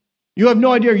have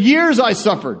no idea. Years I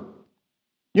suffered.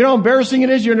 You know how embarrassing it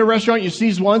is? You're in a restaurant, you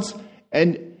sneeze once,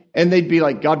 and they'd be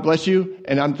like, God bless you.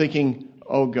 And I'm thinking,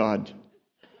 oh God,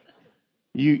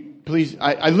 you please.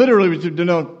 I literally was,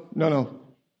 no.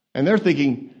 And they're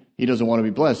thinking, he doesn't want to be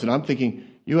blessed. And I'm thinking,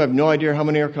 you have no idea how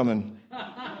many are coming.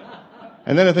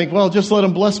 And then I think, well, just let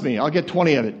him bless me. I'll get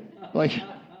 20 of it. Like,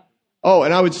 oh,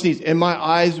 and I would sneeze, and my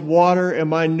eyes water, and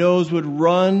my nose would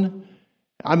run.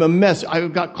 I'm a mess.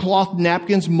 I've got cloth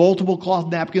napkins, multiple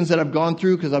cloth napkins that I've gone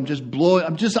through because I'm just blowing.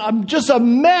 I'm just a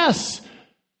mess.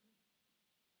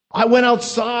 I went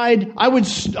outside.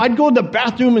 I'd go in the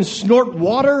bathroom and snort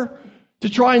water to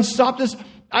try and stop this.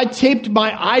 I taped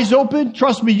my eyes open.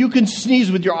 Trust me, you can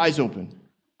sneeze with your eyes open.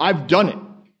 I've done it.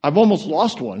 I've almost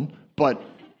lost one, but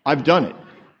I've done it.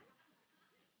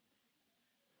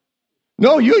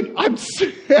 No, I'm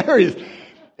serious.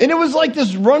 And it was like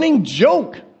this running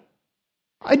joke.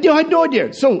 I had no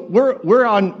idea. So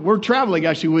we're traveling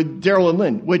actually with Daryl and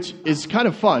Lynn, which is kind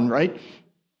of fun, right?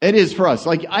 It is for us.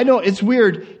 Like, I know it's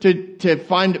weird to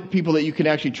find people that you can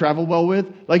actually travel well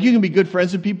with. Like, you can be good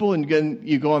friends with people, and then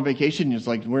you go on vacation and it's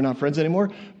like, we're not friends anymore.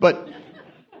 But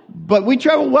we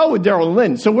travel well with Daryl and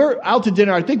Lynn. So we're out to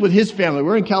dinner, I think, with his family.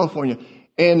 We're in California.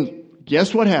 And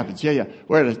guess what happens? Yeah.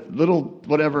 We're at a little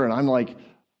whatever, and I'm like,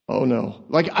 oh no.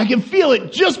 Like, I can feel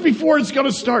it just before it's going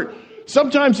to start.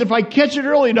 Sometimes if I catch it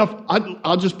early enough,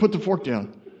 I'll just put the fork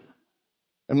down.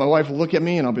 And my wife will look at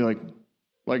me and I'll be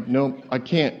like, no, I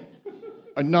can't.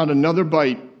 Not another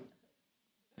bite.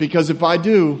 Because if I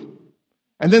do,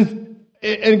 and then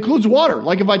it includes water.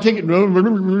 Like if I take it,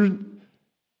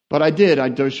 but I did. I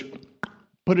just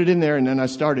put it in there and then I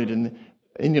started. And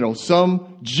you know,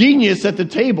 some genius at the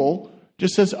table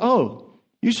just says, oh,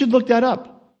 you should look that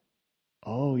up.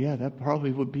 Oh yeah, that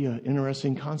probably would be an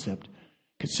interesting concept.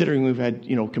 Considering we've had,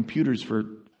 computers for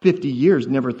 50 years,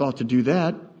 never thought to do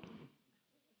that.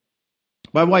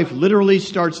 My wife literally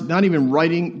starts not even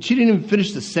writing. She didn't even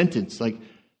finish the sentence, like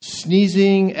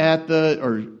sneezing at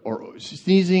or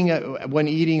sneezing when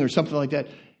eating or something like that.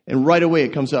 And right away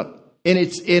it comes up. And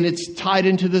it's tied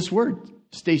into this word,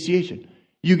 satiation.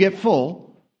 You get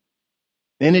full,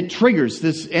 and it triggers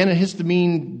this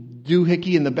antihistamine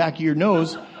doohickey in the back of your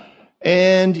nose,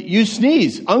 and you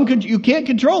sneeze. You can't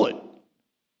control it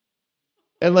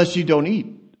unless you don't eat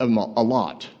a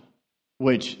lot,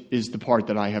 which is the part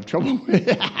that I have trouble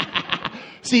with.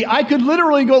 See, I could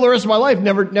literally go the rest of my life,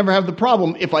 never have the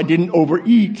problem if I didn't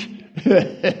overeat.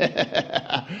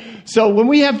 So when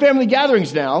we have family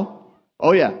gatherings now,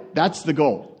 oh yeah, that's the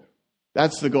goal.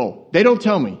 That's the goal. They don't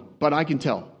tell me, but I can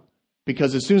tell.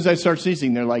 Because as soon as I start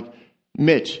sneezing, they're like,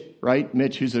 Mitch, right?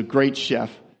 Mitch, who's a great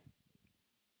chef.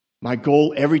 My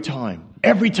goal every time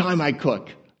I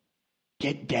cook,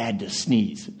 get Dad to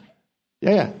sneeze.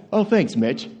 Yeah. Oh, thanks,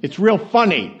 Mitch. It's real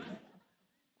funny.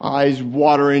 Eyes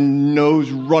watering, nose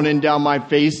running down my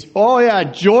face. Oh, yeah,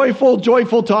 joyful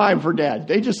time for Dad.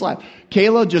 They just laugh.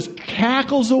 Kayla just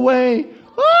cackles away.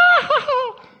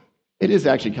 It is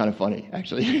actually kind of funny,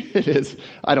 actually. It is.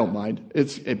 I don't mind.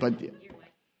 But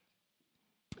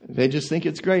they just think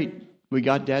it's great. We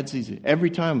got Dad season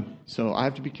every time. So I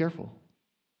have to be careful.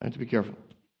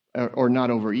 Or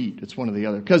not overeat. It's one or the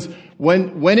other. Because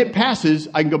when it passes,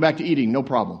 I can go back to eating, no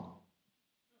problem.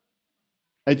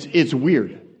 It's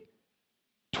weird.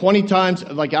 20 times,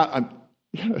 like I'm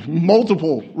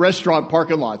multiple restaurant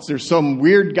parking lots. There's some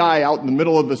weird guy out in the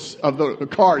middle of the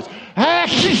cars.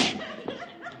 Hashish!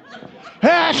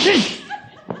 Hashish!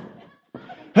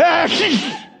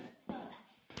 Hashish!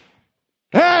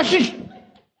 Hashish!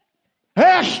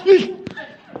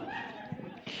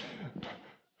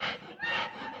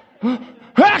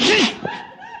 Hashish!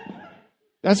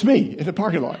 That's me in the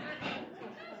parking lot.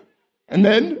 And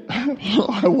then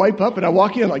I wipe up and I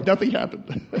walk in like nothing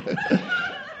happened.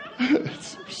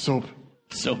 It's so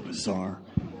bizarre.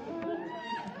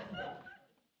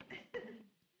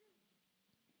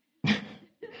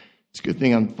 It's a good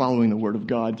thing I'm following the Word of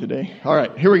God today. All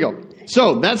right, here we go.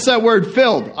 So that's that word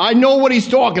filled. I know what he's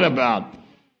talking about.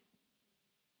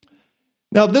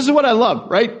 Now, this is what I love,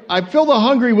 right? I fill the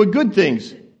hungry with good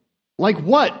things. Like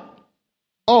what?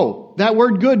 Oh, that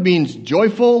word good means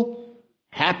joyful,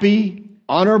 happy,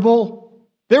 honorable.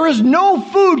 There is no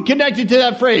food connected to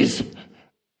that phrase.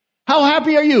 How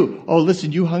happy are you? Oh,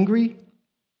 listen, you hungry?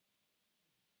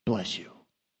 Bless you.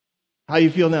 How you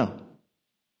feel now?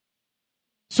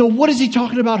 So what is he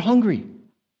talking about hungry?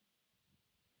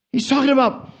 He's talking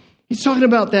about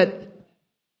that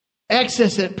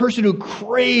excess, that person who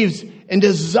craves and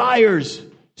desires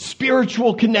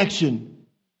spiritual connection.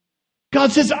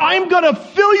 God says, I'm going to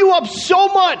fill you up so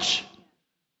much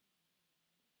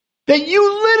that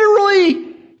you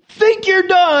literally think you're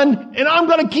done, and I'm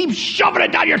going to keep shoving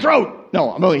it down your throat.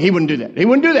 No, he wouldn't do that. He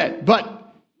wouldn't do that.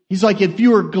 But he's like, if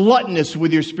you are gluttonous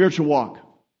with your spiritual walk,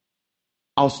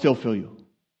 I'll still fill you.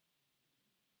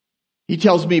 He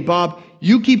tells me, Bob,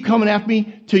 you keep coming after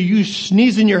me till you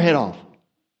sneezing your head off,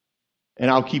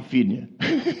 and I'll keep feeding you.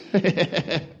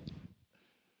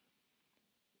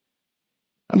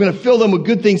 I'm going to fill them with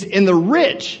good things. And the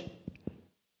rich,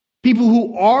 people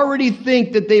who already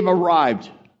think that they've arrived,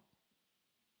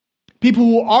 people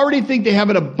who already think they have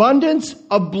an abundance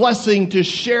of blessing to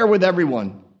share with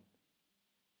everyone.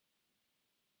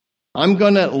 I'm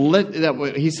going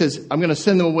to he says, I'm going to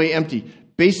send them away empty.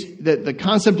 The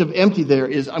concept of empty there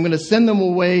is I'm going to send them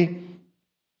away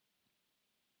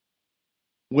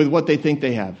with what they think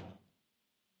they have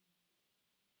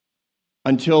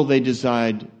until they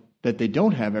decide that they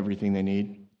don't have everything they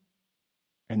need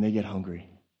and they get hungry.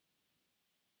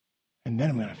 And then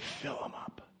I'm going to fill them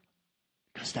up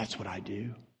because that's what I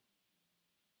do.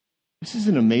 This is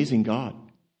an amazing God.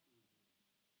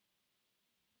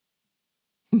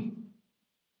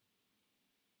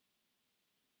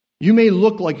 You may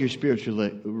look like you're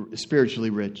spiritually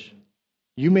rich.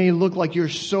 You may look like you're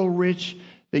so rich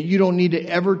that you don't need to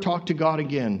ever talk to God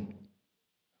again.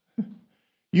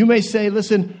 You may say,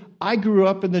 listen, I grew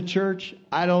up in the church.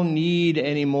 I don't need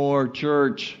any more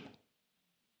church.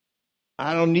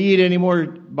 I don't need any more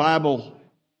Bible.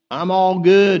 I'm all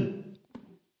good.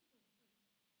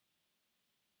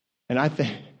 And I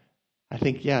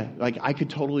think, yeah, like I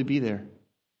could totally be there.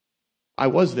 I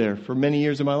was there for many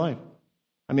years of my life.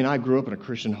 I mean, I grew up in a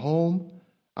Christian home.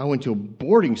 I went to a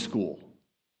boarding school,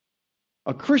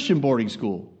 a Christian boarding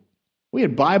school. We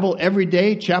had Bible every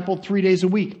day, chapel 3 days a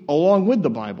week, along with the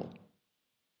Bible.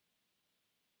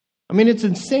 I mean, it's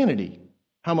insanity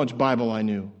how much Bible I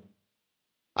knew.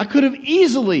 I could have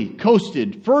easily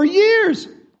coasted for years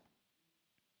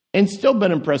and still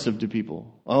been impressive to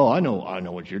people. Oh, I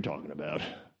know what you're talking about.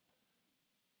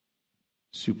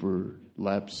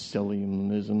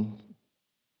 Superlapsarianism.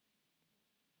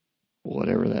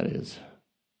 Whatever that is.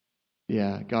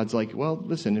 Yeah, God's like, well,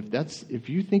 listen, if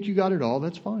you think you got it all,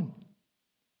 that's fine.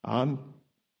 I'm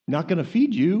not going to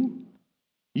feed you.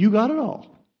 You got it all.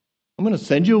 I'm going to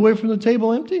send you away from the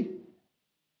table empty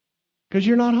because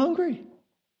you're not hungry.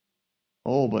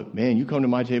 Oh, but man, you come to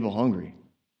my table hungry,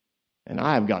 and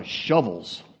I've got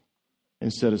shovels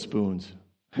instead of spoons.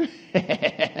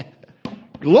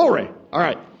 Glory. All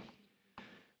right.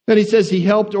 Then he says he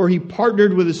helped or he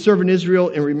partnered with his servant Israel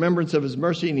in remembrance of his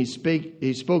mercy, and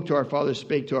he spoke to our fathers,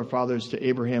 to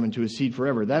Abraham and to his seed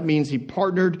forever. That means he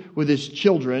partnered with his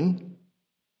children,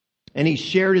 and he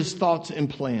shared his thoughts and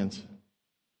plans.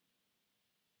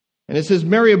 And it says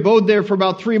Mary abode there for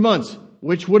about 3 months,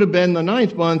 which would have been the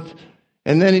 9th month.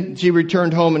 And then she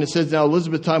returned home, and it says, now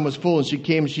Elizabeth's time was full, and she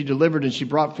came and she delivered, and she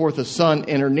brought forth a son,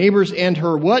 and her neighbors and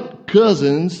her what?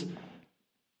 Cousins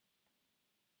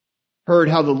heard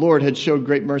how the Lord had showed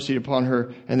great mercy upon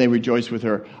her, and they rejoiced with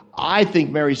her. I think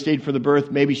Mary stayed for the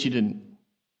birth. Maybe she didn't.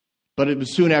 But it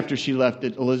was soon after she left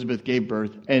that Elizabeth gave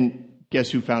birth, and guess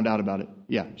who found out about it?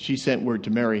 Yeah, she sent word to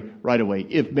Mary right away,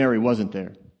 if Mary wasn't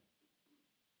there.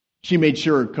 She made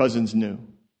sure her cousins knew.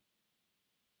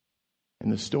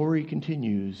 And the story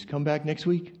continues. Come back next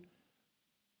week.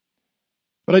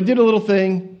 But I did a little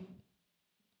thing.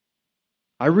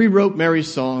 I rewrote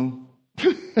Mary's song.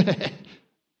 The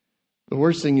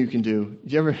worst thing you can do.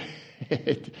 Did you ever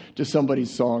to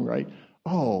somebody's song, right?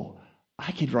 Oh,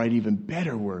 I could write even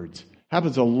better words.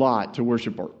 Happens a lot to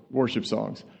worship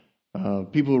songs.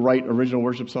 People who write original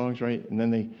worship songs, right? And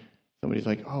then somebody's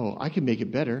like, oh, I can make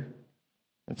it better.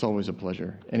 It's always a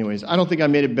pleasure. Anyways, I don't think I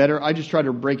made it better. I just try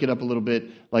to break it up a little bit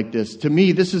like this. To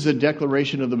me, this is a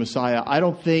declaration of the Messiah. I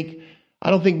don't think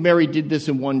Mary did this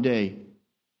in one day.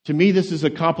 To me, this is a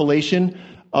compilation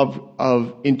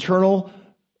of internal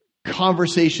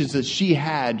conversations that she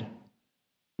had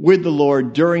with the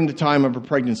Lord during the time of her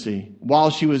pregnancy,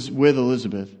 while she was with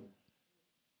Elizabeth.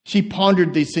 She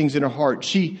pondered these things in her heart.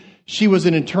 She was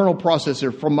an internal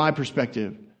processor from my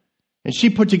perspective. And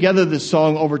she put together this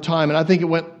song over time, and I think it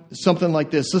went something like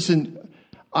this. Listen,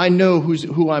 I know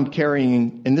who I'm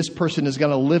carrying, and this person is going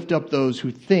to lift up those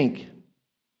who think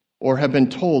or have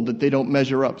been told that they don't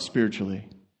measure up spiritually.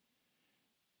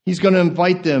 He's going to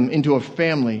invite them into a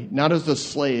family, not as a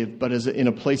slave, but as in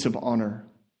a place of honor.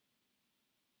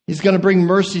 He's going to bring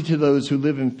mercy to those who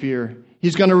live in fear.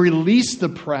 He's going to release the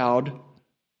proud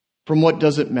from what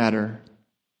doesn't matter.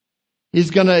 He's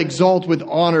going to exalt with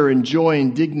honor and joy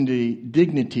and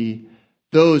dignity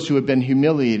those who have been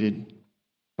humiliated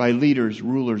by leaders,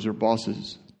 rulers, or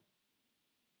bosses.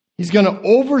 He's going to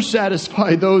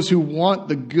oversatisfy those who want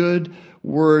the good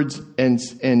words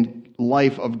and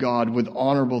life of God with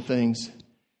honorable things.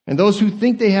 And those who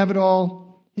think they have it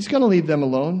all, he's going to leave them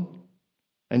alone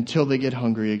until they get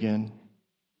hungry again.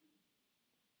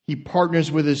 He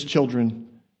partners with his children,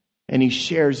 and he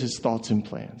shares his thoughts and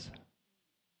plans.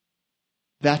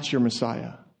 That's your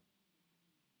Messiah.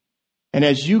 And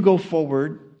as you go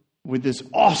forward with this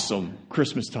awesome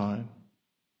Christmas time,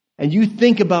 and you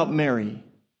think about Mary,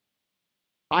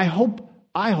 I hope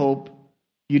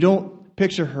you don't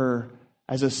picture her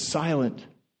as a silent,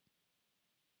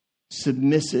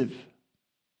 submissive,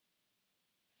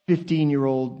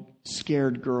 15-year-old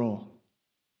scared girl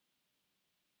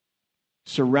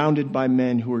surrounded by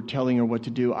men who are telling her what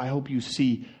to do. I hope you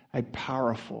see a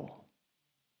powerful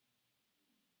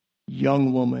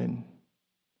young woman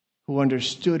who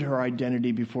understood her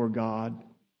identity before God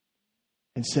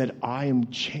and said, I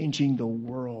am changing the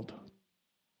world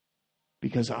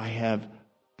because I have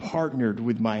partnered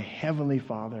with my Heavenly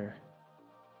Father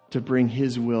to bring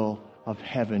his will of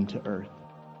heaven to earth.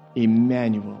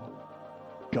 Emmanuel,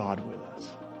 God with us.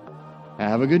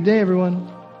 Have a good day, everyone.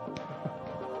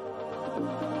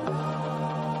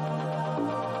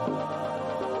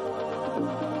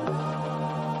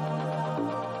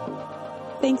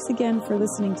 Thanks again for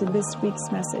listening to this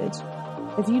week's message.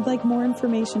 If you'd like more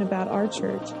information about our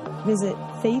church, visit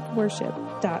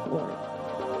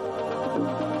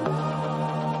faithworship.org.